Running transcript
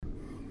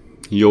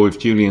You're with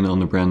Julian on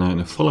the Brown Note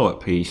and a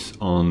follow-up piece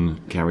on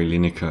Gary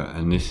Lineker,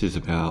 and this is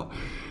about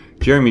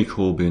Jeremy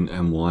Corbyn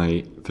and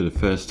why, for the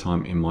first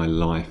time in my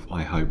life,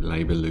 I hope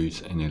Labour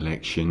lose an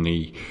election,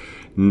 the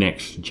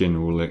next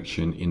general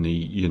election in the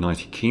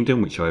United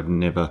Kingdom, which I've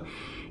never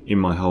in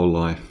my whole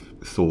life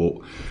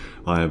thought.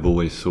 I have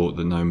always thought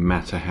that no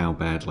matter how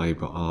bad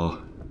Labour are,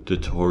 the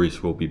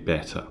Tories will be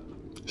better.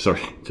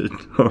 Sorry, the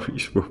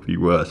Tories will be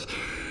worse.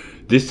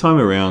 This time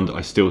around, I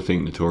still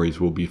think the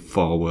Tories will be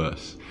far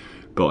worse,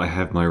 but I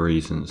have my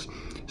reasons.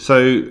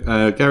 So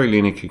Gary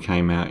Lineker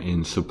came out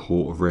in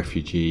support of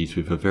refugees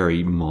with a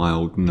very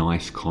mild,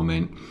 nice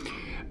comment,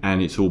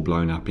 and it's all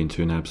blown up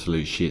into an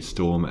absolute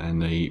shitstorm,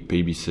 and the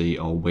BBC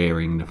are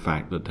wearing the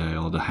fact that they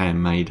are the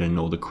handmaiden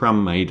or the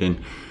crumb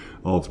maiden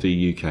of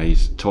the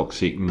UK's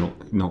toxic,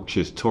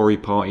 noxious Tory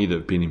party that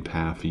have been in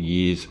power for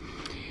years.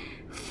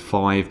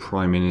 5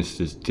 prime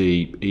ministers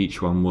deep,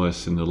 each one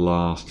worse than the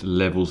last,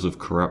 levels of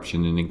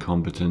corruption and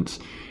incompetence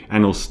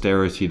and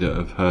austerity that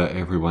have hurt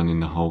everyone in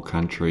the whole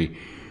country.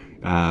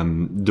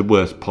 The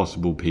worst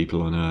possible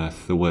people on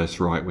earth, the worst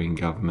right-wing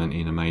government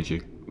in a major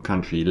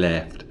country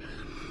left.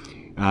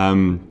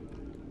 The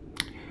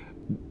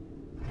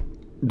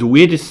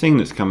weirdest thing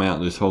that's come out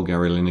of this whole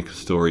Gary Lineker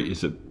story is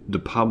that the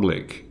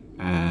public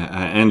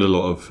and a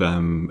lot of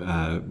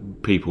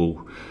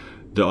people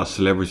that are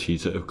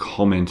celebrities that have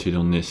commented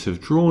on this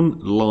have drawn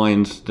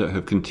lines that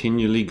have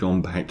continually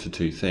gone back to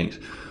 2 things.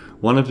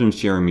 One of them is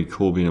Jeremy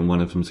Corbyn and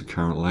one of them is the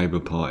current Labour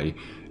Party,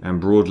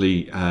 and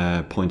broadly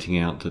pointing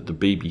out that the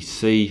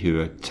BBC, who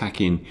are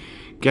attacking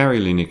Gary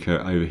Lineker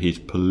over his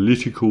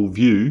political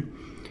view,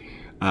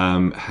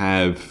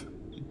 have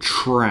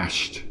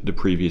trashed the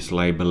previous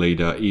Labour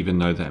leader, even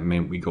though that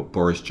meant we got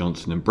Boris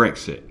Johnson and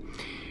Brexit.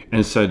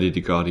 And so did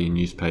the Guardian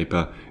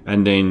newspaper,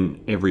 and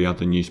then every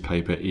other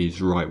newspaper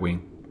is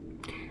right-wing.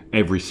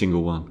 Every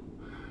single one.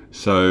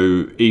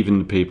 So even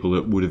the people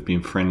that would have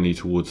been friendly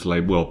towards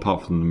Labour, well,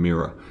 apart from the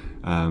Mirror,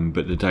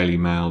 but the Daily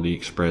Mail, the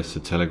Express, the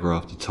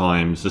Telegraph, the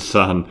Times, the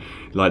Sun,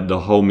 like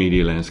the whole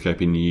media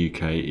landscape in the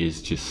UK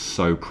is just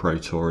so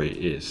pro-Tory.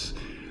 It's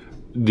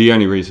the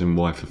only reason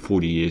why for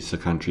 40 years the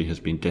country has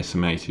been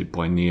decimated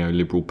by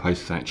neoliberal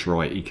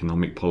post-Thatcherite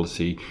economic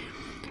policy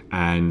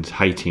and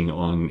hating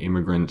on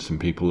immigrants and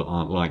people that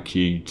aren't like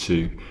you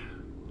to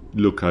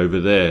look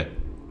over there.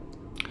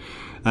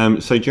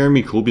 So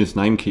Jeremy Corbyn's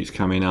name keeps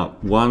coming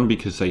up. One,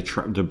 because the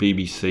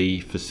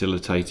BBC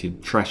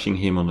facilitated trashing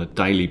him on a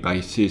daily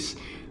basis,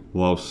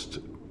 whilst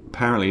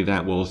apparently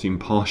that was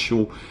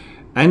impartial,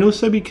 and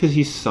also because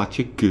he's such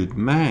a good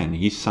man.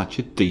 He's such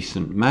a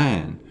decent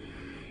man.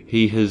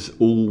 He has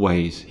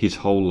always, his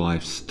whole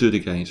life, stood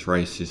against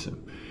racism,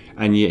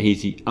 and yet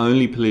he's the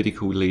only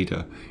political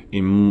leader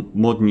in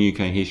modern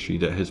UK history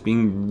that has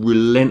been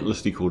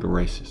relentlessly called a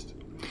racist,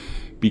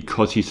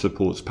 because he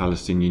supports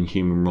Palestinian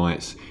human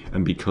rights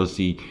and because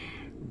the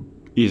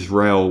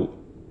Israel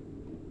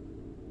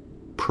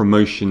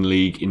Promotion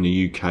League in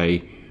the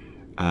UK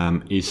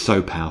is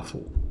so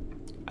powerful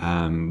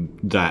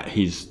that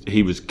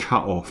he was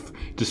cut off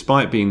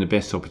despite being the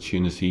best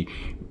opportunity.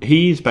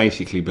 He is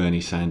basically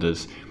Bernie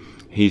Sanders.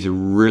 He's a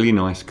really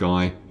nice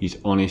guy. He's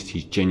honest.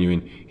 He's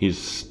genuine. He's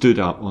stood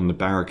up on the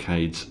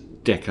barricades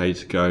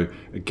decades ago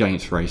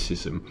against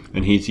racism,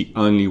 and he's the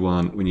only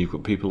one, when you've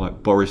got people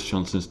like Boris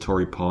Johnson's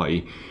Tory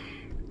party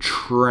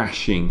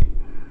trashing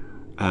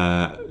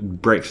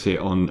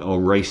Brexit on a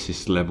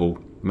racist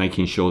level,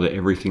 making sure that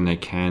everything they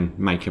can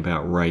make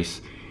about race.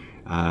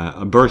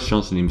 Boris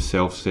Johnson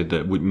himself said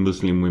that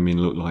Muslim women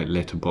look like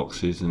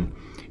letterboxes, and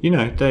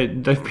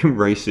they've been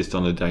racist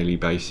on a daily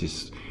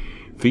basis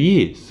for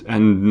years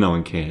and no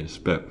one cares.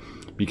 But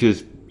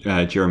because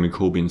Jeremy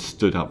Corbyn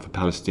stood up for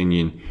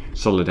Palestinian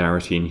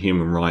solidarity and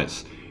human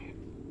rights,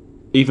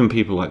 even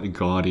people like The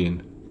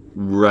Guardian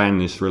ran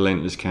this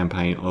relentless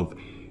campaign of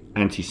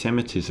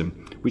anti-Semitism,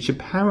 which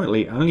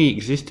apparently only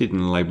existed in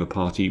the Labour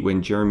Party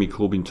when Jeremy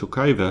Corbyn took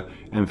over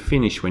and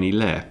finished when he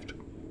left.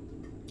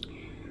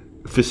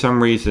 For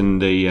some reason,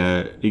 the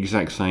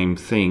exact same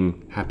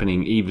thing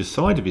happening either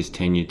side of his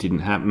tenure didn't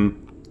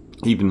happen,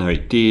 even though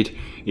it did,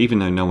 even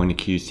though no one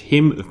accused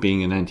him of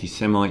being an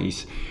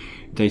anti-Semite.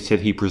 They said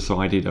he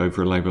presided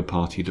over a Labour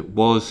Party that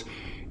was,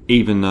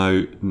 even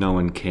though no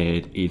one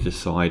cared either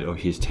side of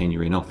his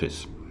tenure in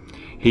office.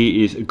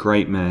 He is a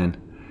great man,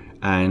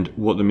 and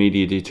what the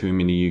media did to him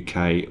in the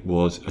UK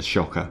was a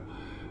shocker.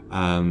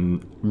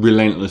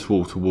 Relentless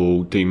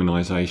wall-to-wall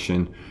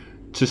demonisation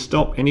to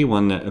stop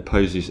anyone that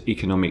opposes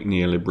economic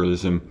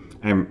neoliberalism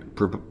and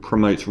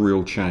promotes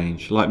real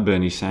change, like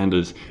Bernie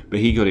Sanders, but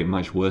he got it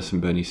much worse than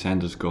Bernie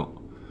Sanders got.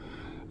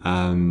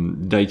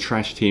 They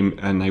trashed him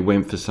and they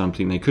went for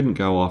something. They couldn't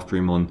go after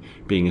him on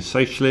being a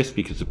socialist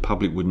because the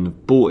public wouldn't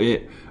have bought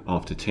it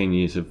after 10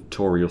 years of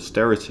Tory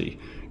austerity.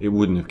 It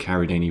wouldn't have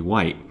carried any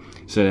weight.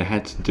 So they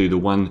had to do the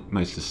one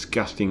most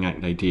disgusting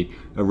act they did,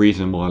 a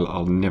reason why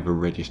I'll never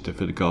register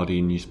for the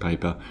Guardian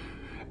newspaper,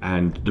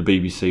 and the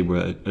BBC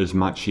were as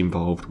much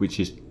involved, which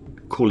is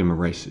call him a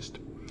racist.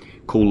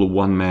 Call the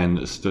one man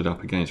that stood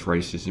up against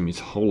racism his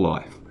whole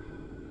life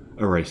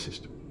a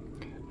racist.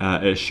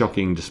 a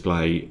shocking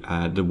display,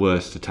 the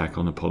worst attack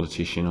on a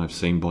politician I've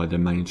seen by the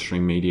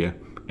mainstream media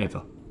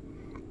ever.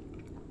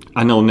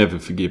 And I'll never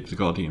forgive The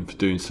Guardian for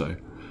doing so.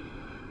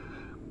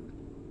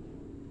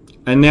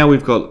 And now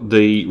we've got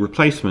the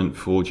replacement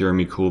for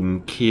Jeremy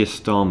Corbyn, Keir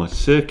Starmer.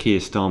 Sir Keir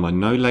Starmer.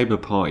 No Labour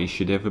Party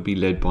should ever be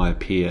led by a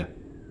peer.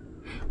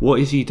 What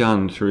has he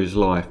done through his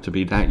life to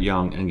be that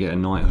young and get a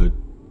knighthood?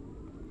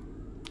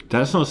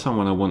 That's not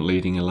someone I want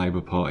leading a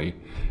Labour Party.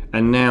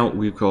 And now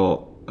we've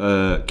got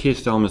Keir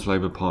Starmer's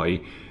Labour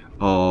Party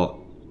are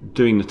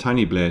doing the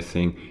Tony Blair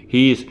thing.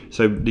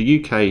 So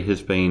the UK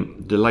has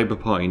been, the Labour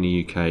Party in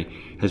the UK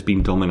has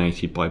been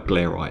dominated by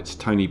Blairites,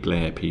 Tony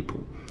Blair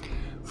people,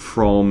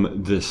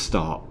 from the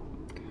start.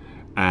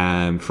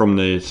 From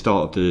the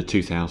start of the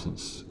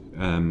 2000s.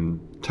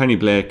 Tony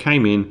Blair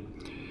came in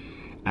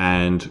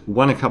and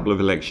won a couple of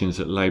elections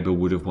that Labour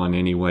would have won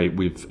anyway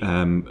with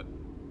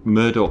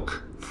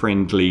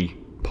Murdoch-friendly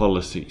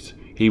policies.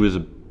 He was a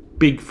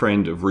big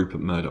friend of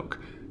Rupert Murdoch.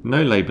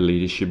 No Labour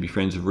leaders should be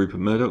friends of Rupert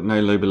Murdoch. No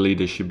Labour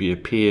leaders should be a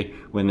peer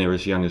when they're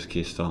as young as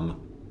Keir Starmer.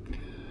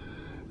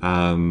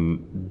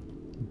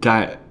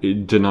 That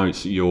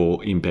denotes that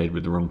you're in bed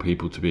with the wrong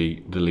people to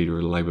be the leader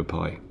of the Labour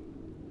Party.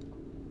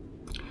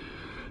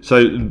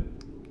 So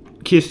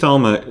Keir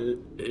Starmer,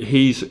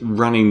 he's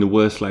running the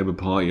worst Labour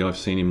Party I've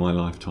seen in my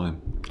lifetime.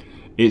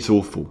 It's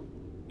awful.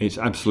 It's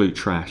absolute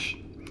trash.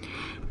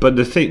 But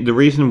the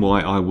reason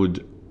why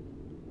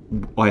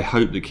I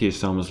hope that Keir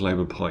Starmer's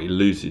Labour Party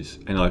loses,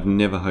 and I've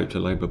never hoped a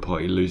Labour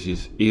Party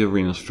loses either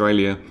in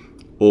Australia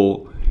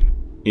or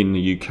in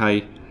the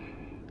UK.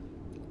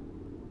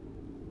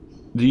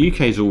 The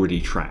UK is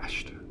already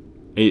trashed.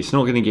 It's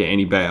not going to get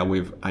any better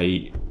with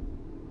a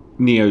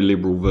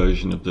neoliberal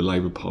version of the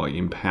Labour Party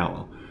in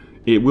power.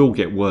 It will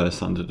get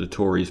worse under the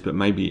Tories, but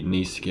maybe it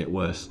needs to get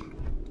worse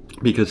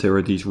because there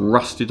are these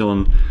rusted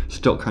on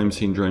Stockholm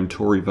Syndrome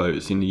Tory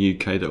voters in the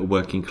UK that are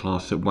working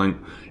class that won't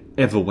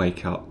ever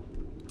wake up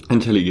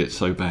until it gets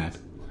so bad.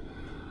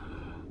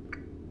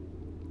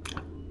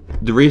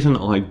 The reason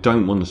I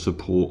don't want to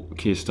support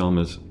Keir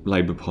Starmer's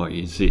Labour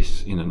Party is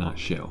this, in a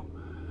nutshell.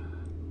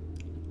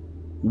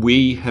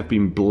 We have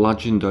been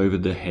bludgeoned over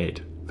the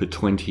head for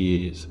 20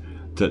 years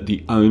that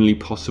the only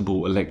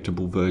possible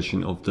electable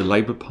version of the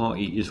Labour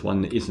Party is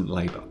one that isn't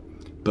Labour,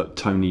 but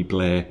Tony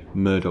Blair,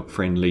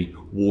 Murdoch-friendly,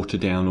 water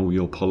down all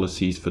your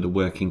policies for the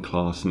working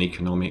class and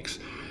economics,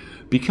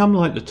 become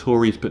like the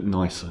Tories but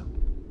nicer.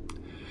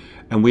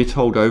 And we're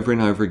told over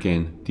and over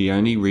again the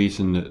only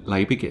reason that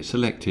Labour gets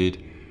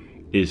elected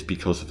is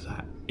because of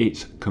that.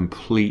 It's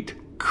complete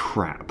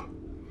crap.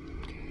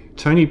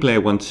 Tony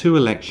Blair won 2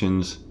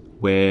 elections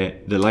where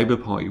the Labour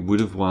Party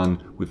would have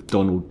won with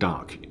Donald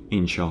Duck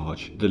in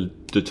charge.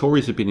 The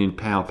Tories have been in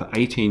power for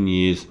 18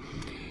 years.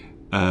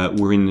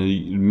 We're in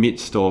the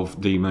midst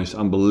of the most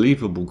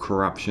unbelievable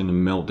corruption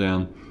and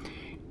meltdown.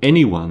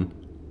 Anyone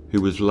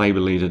who was Labour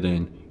leader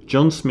then,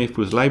 John Smith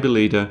was Labour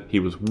leader, he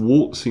was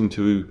waltzing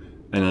to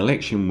an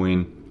election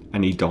win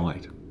and he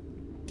died.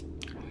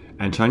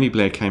 And Tony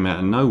Blair came out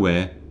of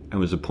nowhere and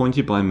was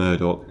appointed by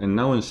Murdoch, and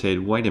no one said,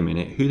 wait a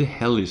minute, who the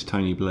hell is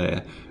Tony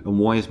Blair and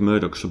why is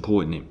Murdoch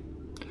supporting him?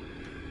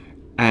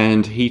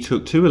 And he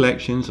took 2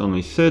 elections. On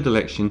his 3rd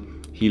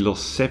election, he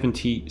lost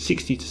 60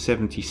 to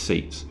 70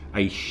 seats.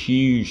 A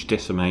huge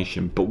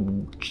decimation,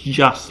 but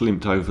just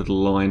limped over the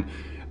line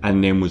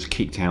and then was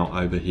kicked out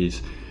over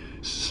his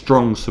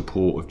strong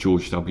support of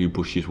George W.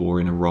 Bush's war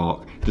in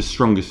Iraq, the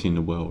strongest in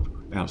the world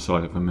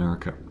outside of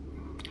America.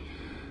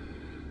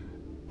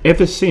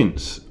 Ever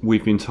since,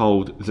 we've been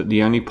told that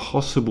the only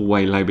possible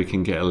way Labour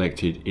can get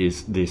elected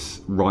is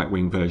this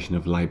right-wing version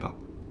of Labour.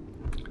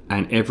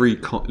 And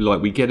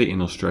we get it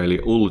in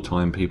Australia all the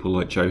time, people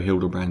like Joe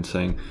Hildebrand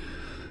saying,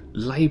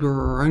 Labour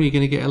are only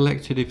going to get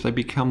elected if they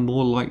become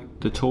more like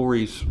the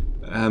Tories.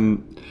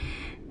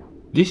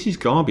 This is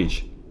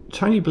garbage.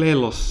 Tony Blair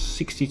lost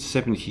 60 to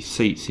 70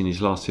 seats in his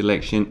last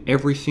election.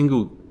 Every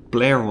single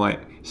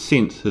Blairite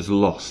since has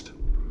lost.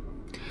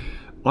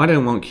 I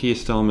don't want Keir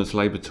Starmer's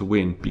Labour to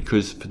win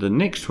because for the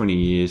next 20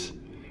 years,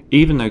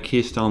 even though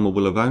Keir Starmer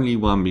will have only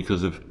won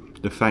because of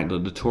the fact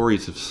that the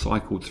Tories have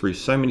cycled through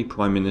so many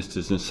prime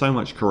ministers and so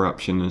much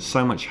corruption and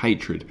so much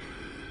hatred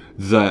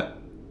that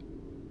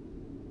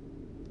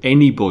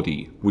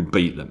anybody would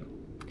beat them.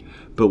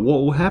 But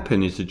what will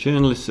happen is the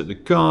journalists at The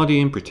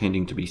Guardian,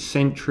 pretending to be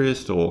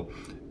centrist or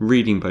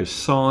reading both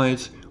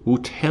sides, will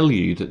tell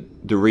you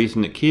that the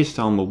reason that Keir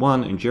Starmer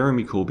won and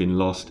Jeremy Corbyn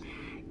lost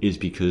is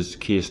because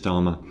Keir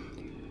Starmer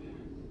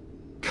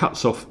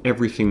cuts off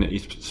everything that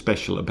is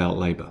special about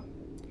Labour.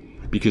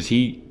 Because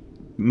he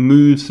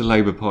moves the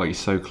Labour Party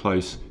so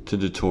close to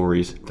the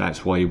Tories,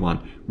 that's why he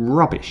won.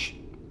 Rubbish.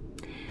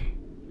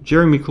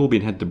 Jeremy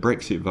Corbyn had the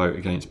Brexit vote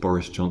against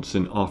Boris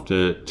Johnson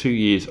after 2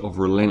 years of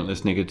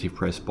relentless negative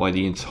press by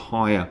the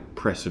entire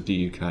press of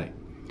the UK.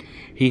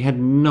 He had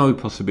no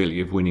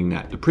possibility of winning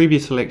that. The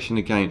previous election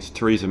against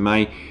Theresa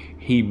May,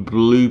 he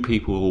blew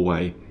people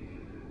away.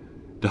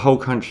 The whole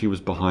country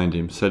was behind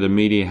him, so the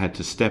media had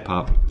to step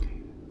up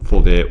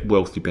for their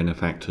wealthy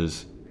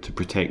benefactors to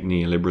protect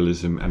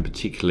neoliberalism and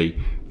particularly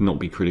not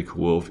be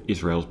critical of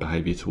Israel's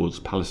behaviour towards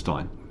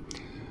Palestine.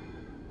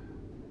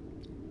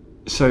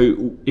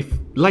 So if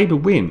Labour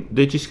win,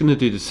 they're just going to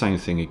do the same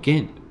thing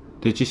again.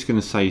 They're just going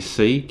to say,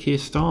 see, Keir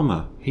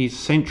Starmer, he's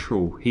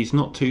central, he's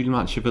not too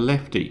much of a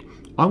lefty.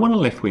 I want a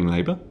left-wing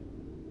Labour.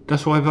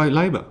 That's why I vote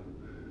Labour.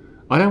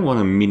 I don't want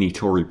a mini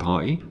Tory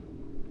party.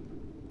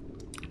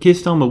 Keir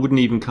Starmer wouldn't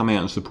even come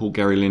out and support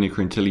Gary Lineker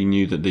until he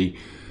knew that the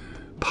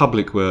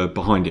public were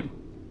behind him.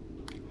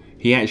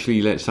 He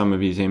actually let some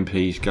of his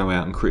MPs go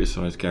out and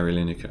criticise Gary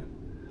Lineker.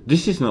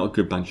 This is not a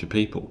good bunch of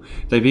people.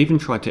 They've even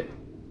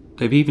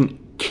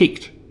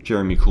kicked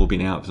Jeremy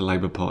Corbyn out of the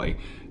Labour Party.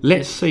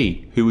 Let's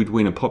see who would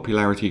win a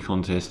popularity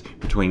contest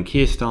between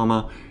Keir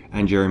Starmer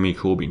and Jeremy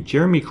Corbyn.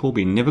 Jeremy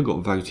Corbyn never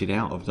got voted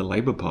out of the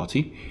Labour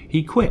Party.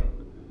 He quit.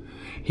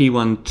 He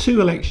won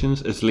 2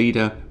 elections as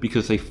leader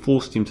because they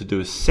forced him to do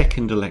a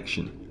second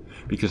election,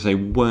 because they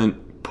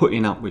weren't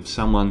putting up with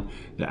someone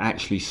that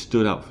actually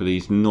stood up for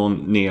these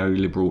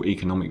non-neoliberal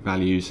economic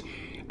values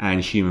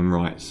and human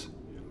rights.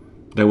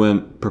 They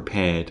weren't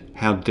prepared.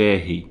 How dare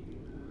he?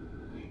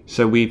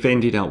 So we've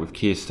ended up with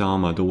Keir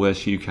Starmer, the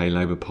worst UK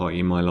Labour Party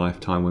in my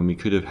lifetime, when we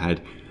could have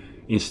had,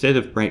 instead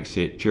of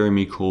Brexit,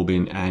 Jeremy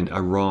Corbyn and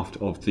a raft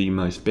of the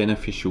most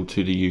beneficial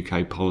to the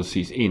UK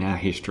policies in our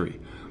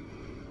history.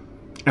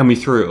 And we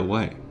threw it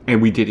away,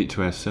 and we did it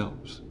to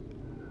ourselves.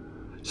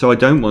 So I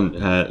don't want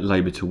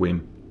Labour to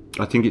win.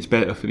 I think it's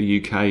better for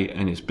the UK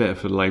and it's better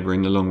for Labour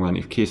in the long run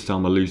if Keir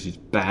Starmer loses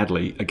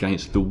badly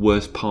against the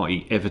worst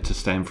party ever to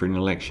stand for an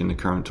election, the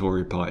current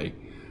Tory party.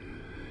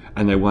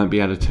 And they won't be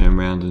able to turn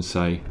around and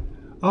say,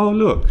 oh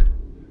look,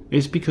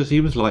 it's because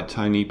he was like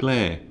Tony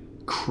Blair.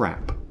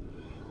 Crap.